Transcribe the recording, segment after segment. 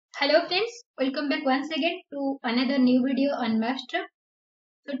Hello friends, welcome back once again to another new video on MapStruct.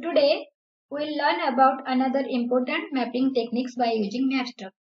 So today we'll learn about another important mapping techniques by using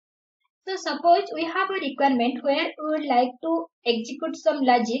MapStruct. So suppose we have a requirement where we would like to execute some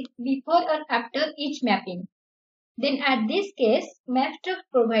logic before or after each mapping. Then at this case, MapStruct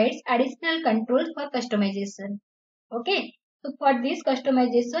provides additional controls for customization. Okay. So for this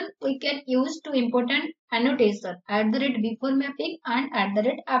customization, we can use two important annotation @before mapping and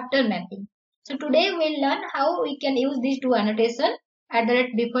 @after mapping. So today we'll learn how we can use these two annotation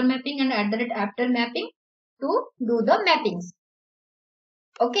 @before mapping and @after mapping to do the mappings.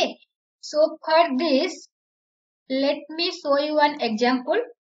 Okay. So for this, let me show you an example.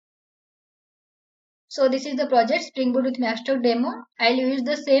 So this is the project Spring Boot with MapStruct demo. I'll use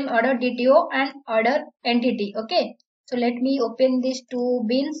the same order DTO and order entity. Okay. So let me open these two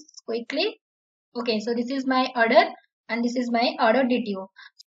bins quickly. Okay. So this is my order and this is my order DTO.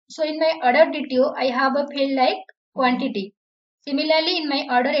 So in my order DTO, I have a field like quantity. Similarly, in my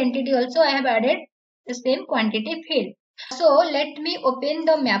order entity also, I have added the same quantity field. So let me open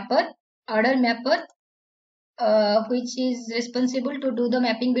the mapper, order mapper. Which is responsible to do the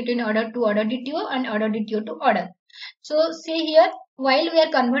mapping between order to order DTO and order DTO to order. So see here, while we are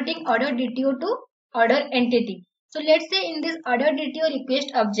converting order DTO to order entity. So let's say in this order DTO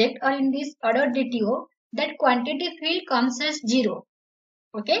request object or in this order DTO, that quantity field comes as 0.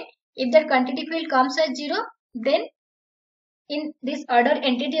 Okay. If that quantity field comes as 0, then in this order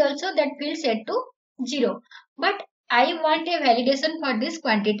entity also that field set to 0. But I want a validation for this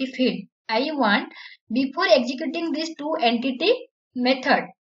quantity field. I want before executing this two entity method.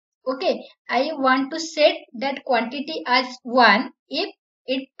 Okay, I want to set that quantity as 1 if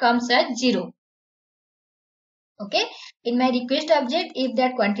it comes as 0. Okay, in my request object, if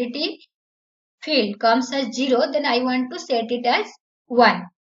that quantity field comes as 0, then I want to set it as 1.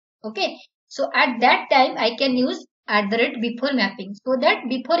 Okay, so at that time I can use @before mapping, so that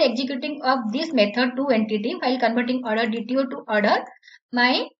before executing of this method to entity while converting order DTO to order,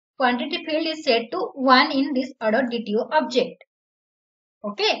 my quantity field is set to 1 in this order DTO object.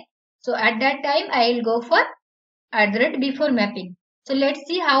 Okay, so at that time I will go for @before mapping. So let's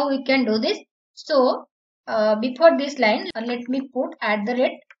see how we can do this. So before this line, let me put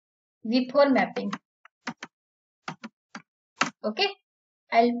 @before mapping. Okay,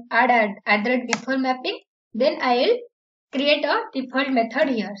 I'll add before mapping. Then I'll create a default method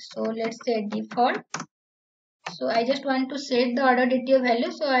here. So let's say default. So I just want to set the order DTO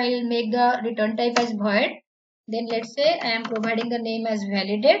value. So I'll make the return type as void. Then let's say I am providing the name as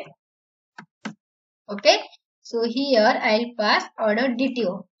validate. Okay. So here I'll pass order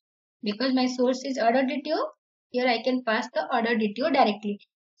DTO. Because my source is order DTO, here I can pass the order DTO directly.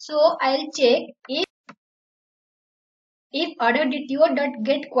 So I'll check if order DTO dot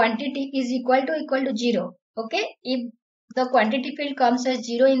get quantity is equal to 0. Okay. If the quantity field comes as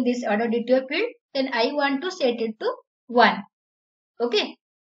 0 in this order DTO field, then I want to set it to 1. Okay.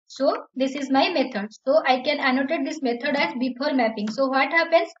 So this is my method. So I can annotate this method as before mapping. So what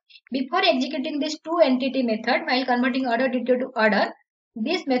happens? Before executing this two entity method while converting order DTO to order,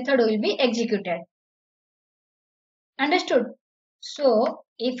 this method will be executed. Understood? So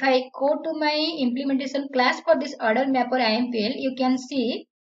if I go to my implementation class for this order mapper IMPL, you can see,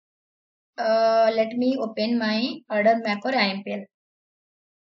 let me open my order mapper IMPL.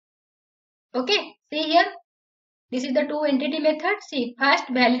 Okay, see here, this is the two entity method. See, first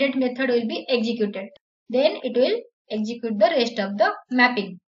validate method will be executed. Then it will execute the rest of the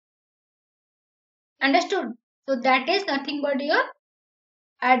mapping. Understood? So that is nothing but your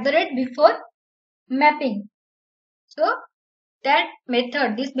 @before mapping. So that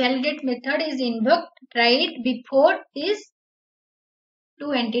method, this validate method is invoked right before this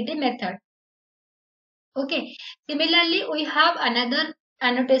two entity method. Okay. Similarly, we have another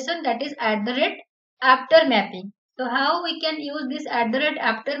annotation that is @after mapping. So how we can use this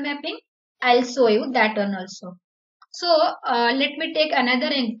 @after mapping? I'll show you that one also. So let me take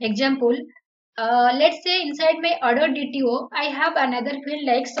another example. Let's say inside my order DTO, I have another field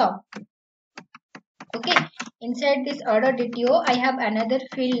like sum. Okay, inside this order DTO, I have another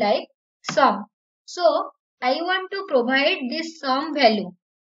field like sum. So I want to provide this sum value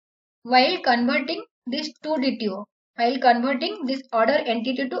while converting this to DTO. While converting this order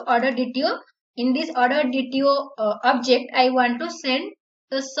entity to order DTO, in this order DTO object, I want to send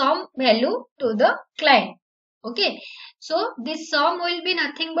the sum value to the client. Okay, so this sum will be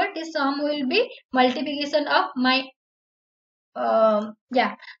nothing but this sum will be multiplication of my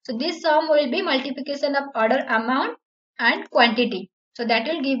so this sum will be multiplication of order amount and quantity. So that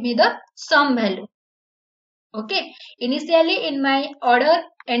will give me the sum value. Okay, initially in my order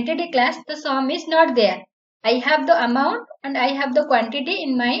entity class, the sum is not there. I have the amount and I have the quantity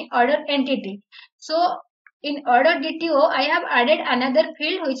in my order entity. So in order DTO, I have added another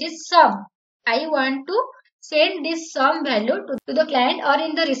field which is sum. I want to send this sum value to the client or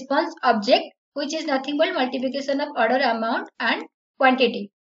in the response object, which is nothing but multiplication of order amount and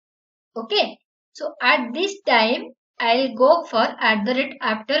quantity. Okay. So at this time, I'll go for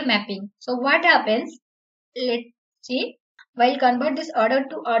after mapping. So what happens? Let's see. While convert this order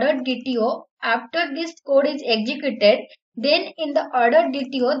to order DTO, after this code is executed, then in the order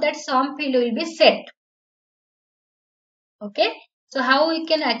DTO that sum field will be set. Okay. So how we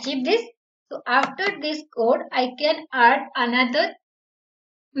can achieve this? So after this code, I can add another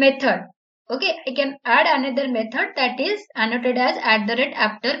method. Okay, I can add another method that is annotated as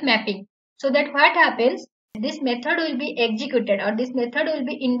after mapping. So that what happens, this method will be executed or this method will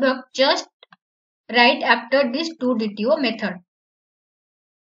be invoked just right after this toDTO method.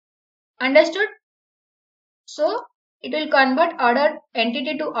 Understood? So it will convert order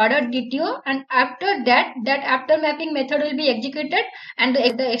entity to order DTO, and after that after mapping method will be executed and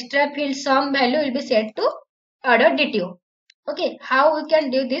the extra field sum value will be set to order DTO. Okay, how we can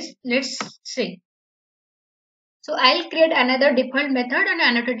do this? Let's see. So I'll create another default method and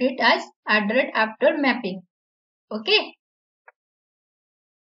annotate it as after mapping. Okay.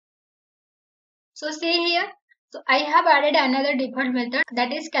 So see here. So I have added another default method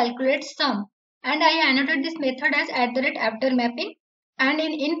that is calculate sum, and I annotate this method as after mapping, and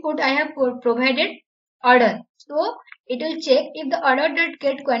in input I have provided order. So it will check if the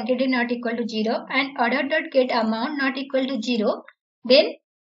order.get quantity not equal to 0 and order.get amount not equal to 0, then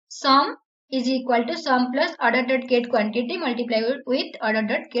sum is equal to sum plus order.get quantity multiplied with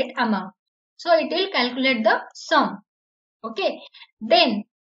order.get amount. So it will calculate the sum. Okay. Then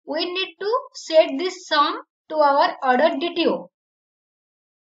we need to set this sum to our order DTO.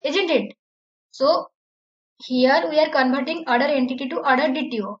 Isn't it? So here we are converting order entity to order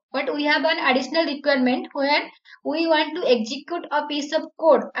DTO. But we have an additional requirement when we want to execute a piece of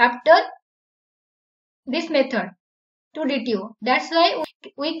code after this method to DTO. That's why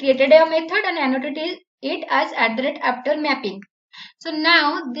we created a method and annotated it as after mapping. So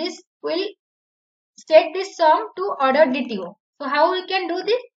now this will set this sum to order DTO. So how we can do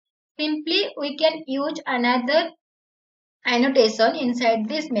this? Simply we can use another annotation inside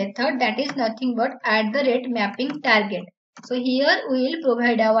this method that is nothing but @mapping target. So here we will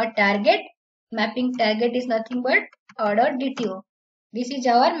provide our target. Mapping target is nothing but order DTO. This is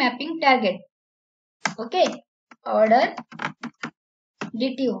our mapping target. Okay, order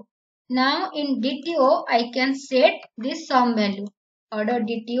DTO. Now in DTO I can set this sum value. Order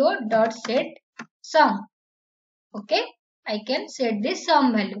DTO dot set sum. Okay, I can set this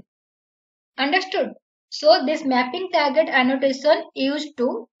sum value. Understood? So this mapping target annotation used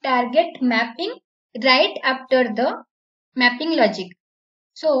to target mapping right after the mapping logic.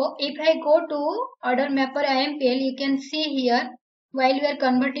 So if I go to order mapper IMPL, you can see here while we are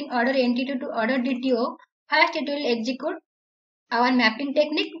converting order entity to order DTO, first it will execute our mapping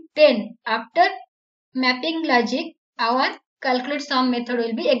technique. Then after mapping logic, our calculate sum method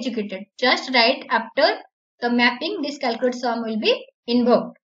will be executed. Just right after the mapping, this calculate sum will be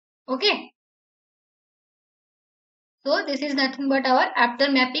invoked. Okay. So this is nothing but our after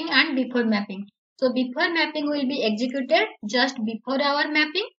mapping and before mapping. So before mapping will be executed just before our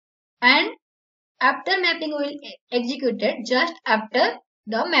mapping, and after mapping will executed just after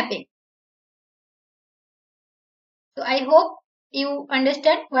the mapping. So I hope you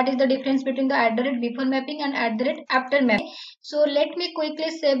understand what is the difference between the before mapping and after mapping. So let me quickly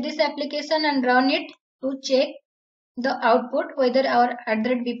save this application and run it to check the output whether our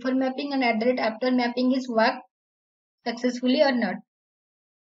before mapping and after mapping is worked successfully or not.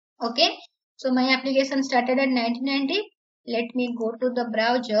 Okay, so my application started at 1990. Let me go to the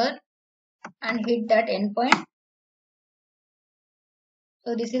browser and hit that endpoint.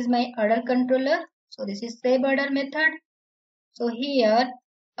 So this is my order controller. So this is save order method. So here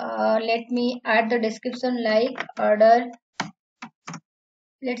let me add the description like order,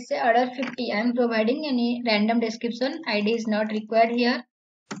 let's say order 50. I am providing any random description. ID is not required here.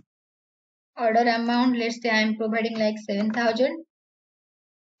 Order amount, let's say I am providing like 7,000.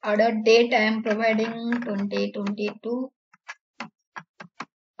 Order date I am providing 2022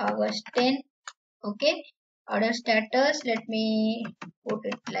 August 10. Okay. Order status, let me put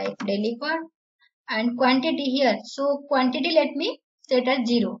it like delivered. And quantity here. So quantity let me set as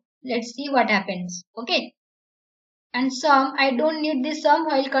 0. Let's see what happens. Okay. And sum, I don't need this sum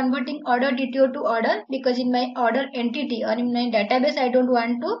while converting order DTO to order, because in my order entity or in my database I don't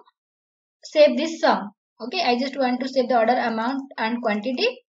want to save this sum. Okay, I just want to save the order, amount and quantity.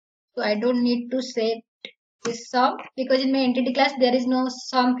 So I don't need to save this sum because in my entity class there is no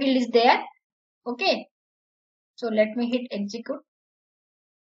sum field is there. Okay, so let me hit execute.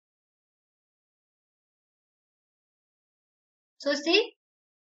 So see,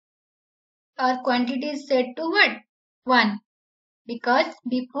 our quantity is set to what? 1. Because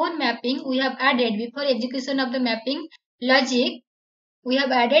before mapping we have added, before execution of the mapping logic, we have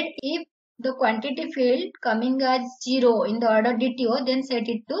added if the quantity field coming as 0 in the order DTO, then set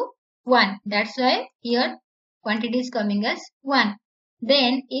it to 1. That's why here quantity is coming as 1.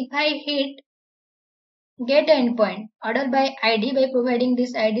 Then if I hit get endpoint order by ID by providing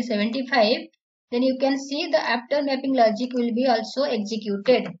this ID 75, then you can see the after mapping logic will be also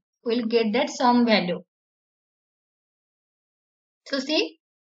executed. We'll get that sum value. So see,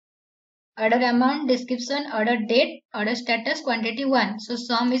 order amount, description, order date, order status, quantity 1. So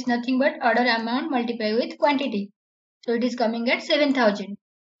sum is nothing but order amount multiplied with quantity. So it is coming at 7000.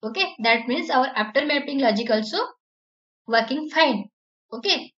 Okay, that means our after mapping logic also working fine.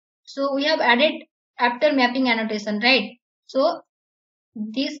 Okay, so we have added after mapping annotation, right? So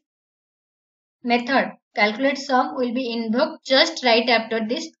this method calculate sum will be invoked just right after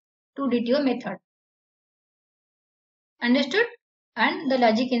this toDTO method. Understood? And the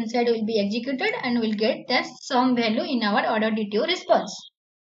logic inside will be executed and we'll get the sum value in our order DTO response.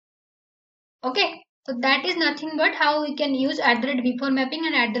 Okay, so that is nothing but how we can use before mapping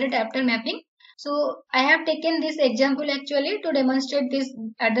and after mapping. So I have taken this example actually to demonstrate this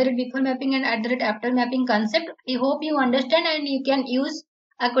before mapping and after mapping concept. I hope you understand and you can use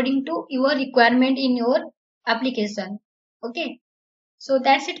according to your requirement in your application. Okay, so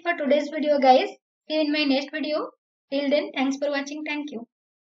that's it for today's video guys. See you in my next video. Till then, thanks for watching. Thank you.